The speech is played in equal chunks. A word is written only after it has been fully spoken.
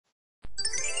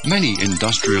Many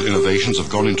industrial innovations have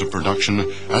gone into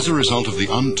production as a result of the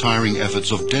untiring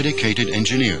efforts of dedicated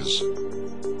engineers.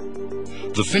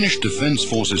 The Finnish Defence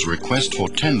Forces' request for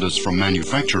tenders from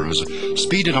manufacturers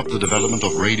speeded up the development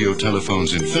of radio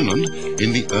telephones in Finland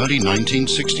in the early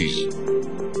 1960s.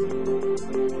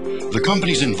 The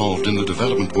companies involved in the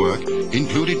development work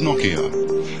included Nokia,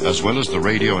 as well as the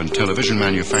radio and television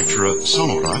manufacturer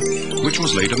Sonora, which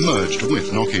was later merged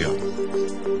with Nokia.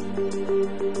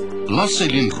 Lasse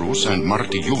Lindroos and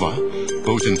Martti Juva,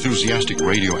 both enthusiastic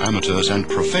radio amateurs and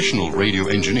professional radio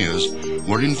engineers,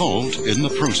 were involved in the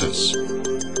process.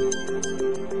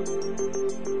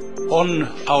 On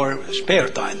our spare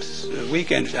times,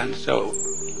 weekends and so,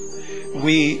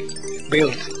 we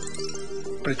built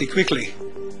pretty quickly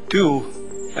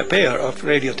a pair of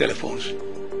radio telephones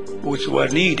which were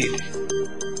needed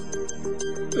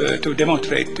to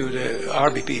demonstrate to the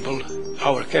army people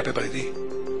our capability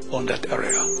on that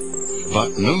area.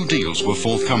 But no deals were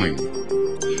forthcoming.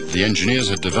 The engineers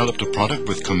had developed a product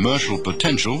with commercial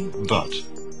potential, but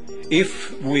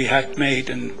if we had made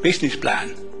a business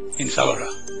plan in Salora,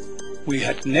 we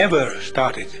had never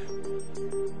started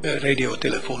a radio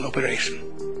telephone operation.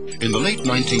 In the late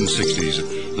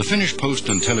 1960s, the Finnish Post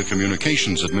and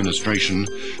Telecommunications Administration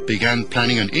began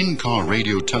planning an in-car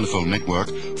radio telephone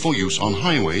network for use on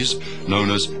highways,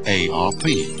 known as ARP.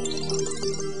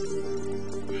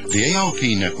 The ARP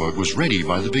network was ready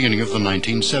by the beginning of the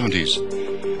 1970s,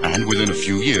 and within a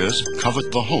few years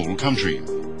covered the whole country.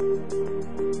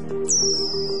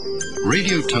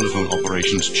 Radio telephone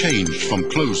operations changed from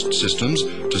closed systems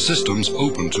to systems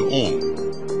open to all.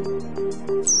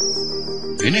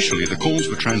 Initially, the calls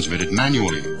were transmitted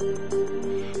manually.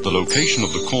 The location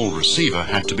of the call receiver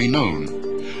had to be known,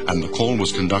 and the call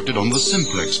was conducted on the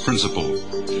simplex principle,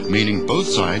 meaning both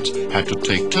sides had to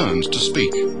take turns to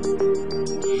speak.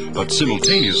 But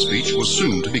simultaneous speech was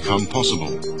soon to become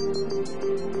possible.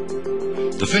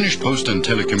 The Finnish Post and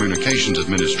Telecommunications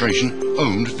Administration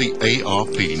owned the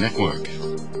ARP network.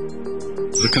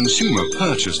 The consumer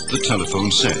purchased the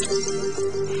telephone set.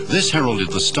 This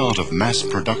heralded the start of mass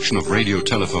production of radio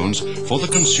telephones for the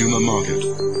consumer market.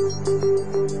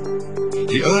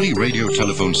 The early radio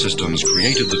telephone systems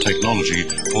created the technology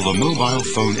for the mobile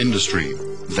phone industry,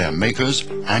 their makers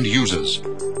and users.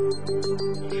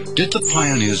 Did the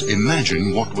pioneers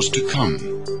imagine what was to come?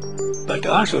 But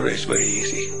the answer is very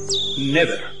easy.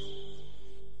 Never.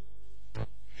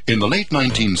 In the late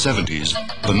 1970s,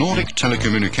 the Nordic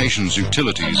telecommunications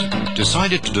utilities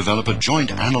decided to develop a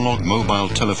joint analog mobile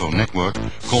telephone network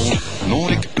called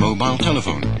Nordic Mobile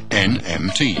Telephone,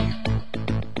 NMT.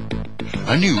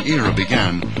 A new era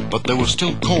began, but there was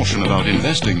still caution about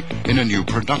investing in a new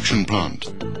production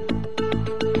plant.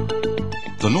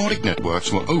 The Nordic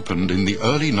networks were opened in the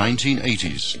early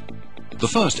 1980s. The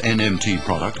first NMT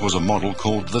product was a model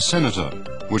called the Senator,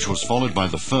 which was followed by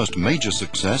the first major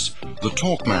success, the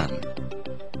Talkman.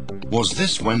 Was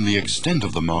this when the extent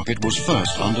of the market was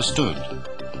first understood?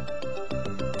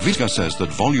 Vika says that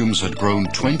volumes had grown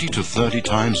 20 to 30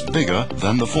 times bigger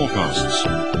than the forecasts.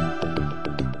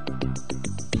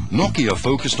 Nokia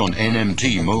focused on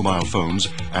NMT mobile phones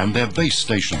and their base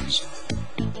stations.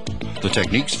 The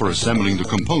techniques for assembling the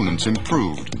components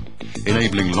improved,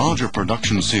 enabling larger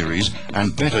production series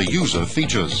and better user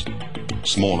features.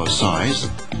 Smaller size,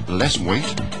 less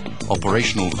weight,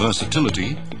 operational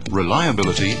versatility,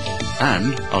 reliability,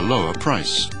 and a lower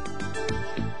price.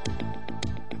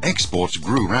 Exports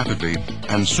grew rapidly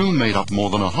and soon made up more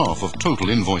than a half of total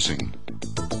invoicing.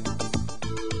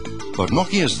 But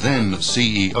Nokia's then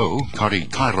CEO, Kari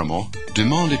Kairamo,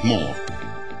 demanded more.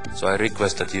 So I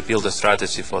request that you build a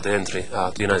strategy for the entry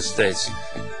to the United States.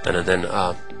 And then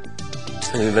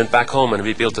we went back home and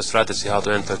we built a strategy how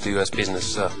to enter the US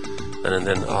business. And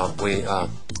then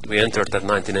we entered that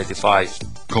 1985.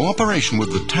 Cooperation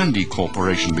with the Tandy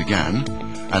Corporation began,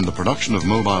 and the production of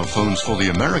mobile phones for the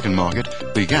American market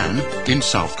began in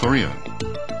South Korea.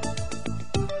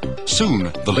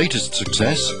 Soon, the latest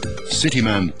success,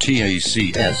 Cityman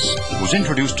TACS, was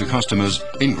introduced to customers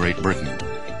in Great Britain.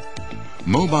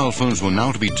 Mobile phones were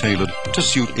now to be tailored to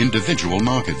suit individual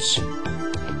markets.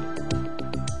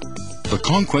 The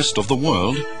conquest of the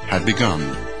world had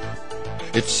begun.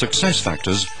 Its success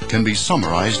factors can be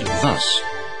summarized thus.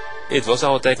 It was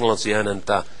our technology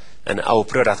and our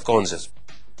product concept.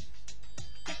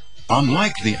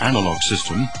 Unlike the analog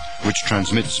system, which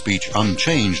transmits speech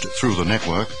unchanged through the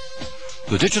network,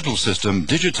 the digital system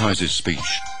digitizes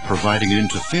speech, providing an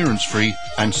interference-free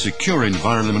and secure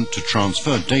environment to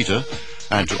transfer data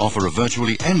and to offer a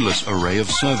virtually endless array of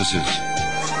services.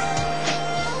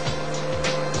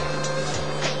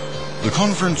 The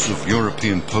Conference of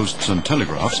European Posts and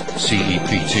Telegraphs,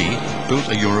 CEPT, built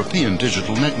a European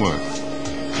digital network.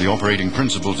 The operating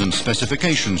principles and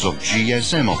specifications of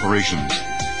GSM operations,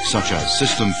 such as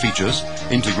system features,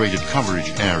 integrated coverage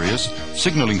areas,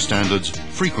 signaling standards,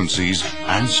 frequencies,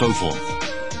 and so forth.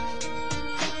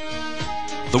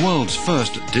 The world's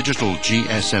first digital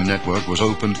GSM network was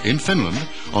opened in Finland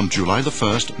on July the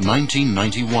 1st,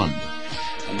 1991.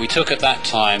 And we took at that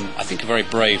time, I think, a very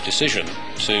brave decision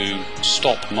to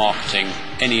stop marketing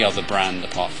any other brand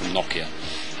apart from Nokia.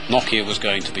 Nokia was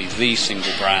going to be the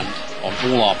single brand on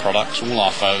all our products, all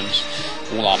our phones,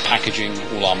 all our packaging,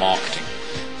 all our marketing.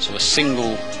 So a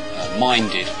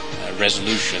single-minded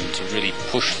resolution to really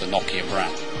push the Nokia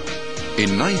brand.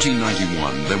 In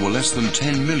 1991, there were less than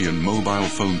 10 million mobile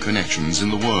phone connections in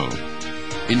the world.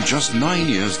 In just 9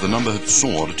 years, the number had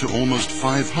soared to almost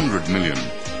 500 million,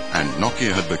 and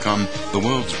Nokia had become the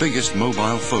world's biggest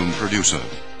mobile phone producer.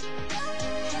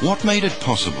 What made it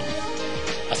possible?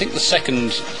 I think the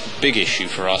second big issue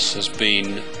for us has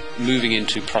been moving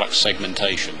into product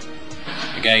segmentation.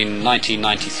 Again,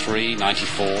 1993,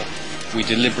 94, we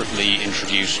deliberately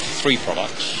introduced 3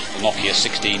 products, the Nokia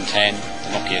 1610,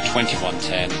 the Nokia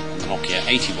 2110 and the Nokia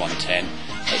 8110,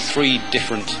 at 3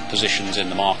 different positions in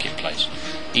the marketplace,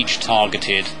 each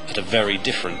targeted at a very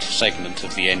different segment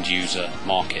of the end-user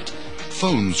market.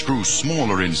 Phones grew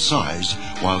smaller in size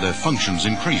while their functions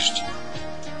increased.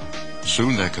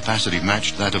 Soon their capacity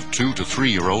matched that of 2- to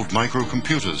 3-year-old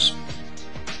microcomputers.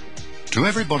 To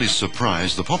everybody's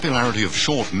surprise, the popularity of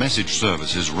short message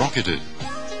services rocketed.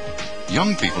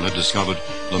 Young people had discovered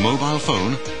the mobile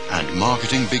phone and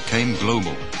marketing became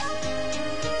global.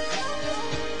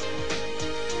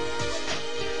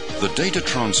 The data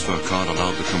transfer card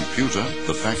allowed the computer,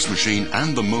 the fax machine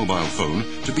and the mobile phone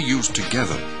to be used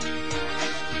together.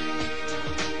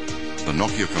 The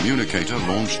Nokia communicator,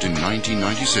 launched in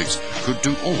 1996, could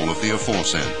do all of the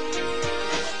aforesaid.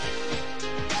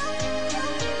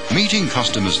 Meeting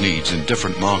customers' needs in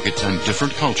different markets and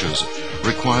different cultures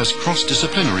requires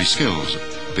cross-disciplinary skills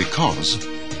because...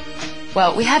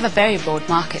 Well, we have a very broad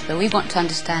market, but we want to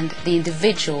understand the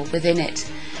individual within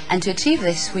it. And to achieve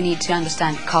this, we need to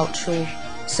understand cultural,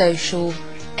 social,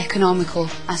 economical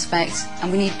aspects,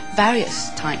 and we need various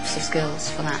types of skills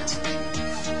for that.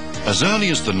 As early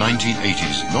as the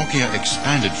 1980s, Nokia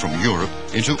expanded from Europe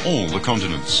into all the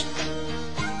continents.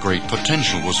 Great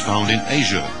potential was found in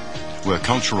Asia, where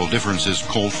cultural differences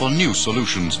called for new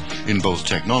solutions in both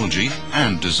technology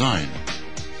and design.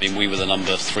 We were the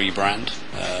number 3 brand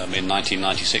in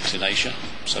 1996 in Asia,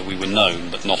 so we were known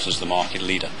but not as the market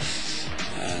leader.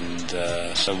 And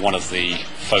so one of the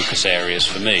focus areas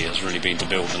for me has really been to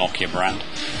build the Nokia brand,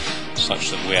 such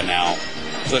that we're now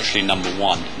virtually number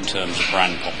 1 in terms of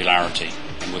brand popularity,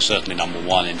 and we're certainly number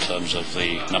 1 in terms of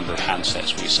the number of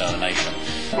handsets we sell in Asia.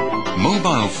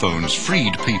 Mobile phones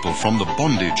freed people from the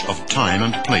bondage of time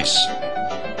and place.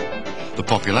 The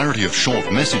popularity of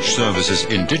short message services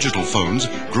in digital phones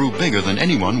grew bigger than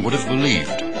anyone would have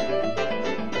believed.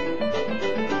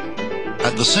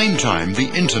 At the same time,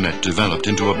 the internet developed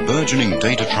into a burgeoning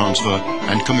data transfer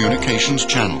and communications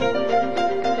channel.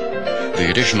 The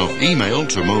addition of email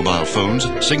to mobile phones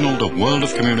signaled a world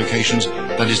of communications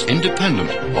that is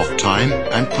independent of time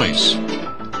and place.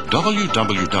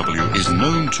 www is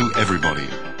known to everybody.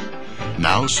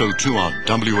 Now so too are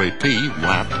WAP,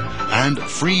 WAP, and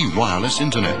free wireless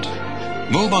internet.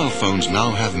 Mobile phones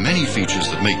now have many features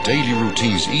that make daily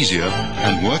routines easier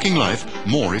and working life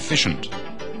more efficient.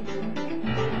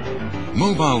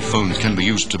 Mobile phones can be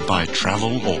used to buy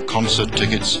travel or concert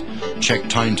tickets, check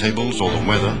timetables or the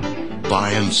weather,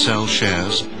 buy and sell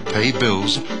shares, pay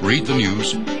bills, read the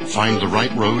news, find the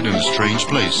right road in a strange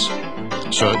place,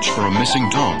 search for a missing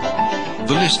dog.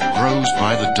 The list grows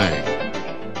by the day.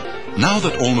 Now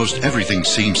that almost everything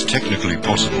seems technically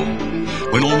possible,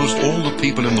 when almost all the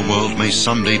people in the world may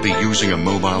someday be using a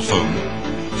mobile phone,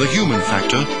 the human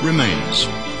factor remains.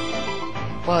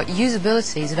 Well,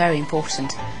 usability is very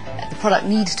important. The product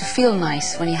needs to feel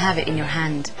nice when you have it in your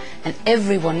hand, and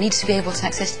everyone needs to be able to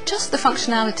access just the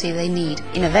functionality they need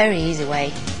in a very easy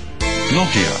way.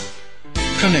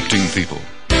 Nokia, connecting people.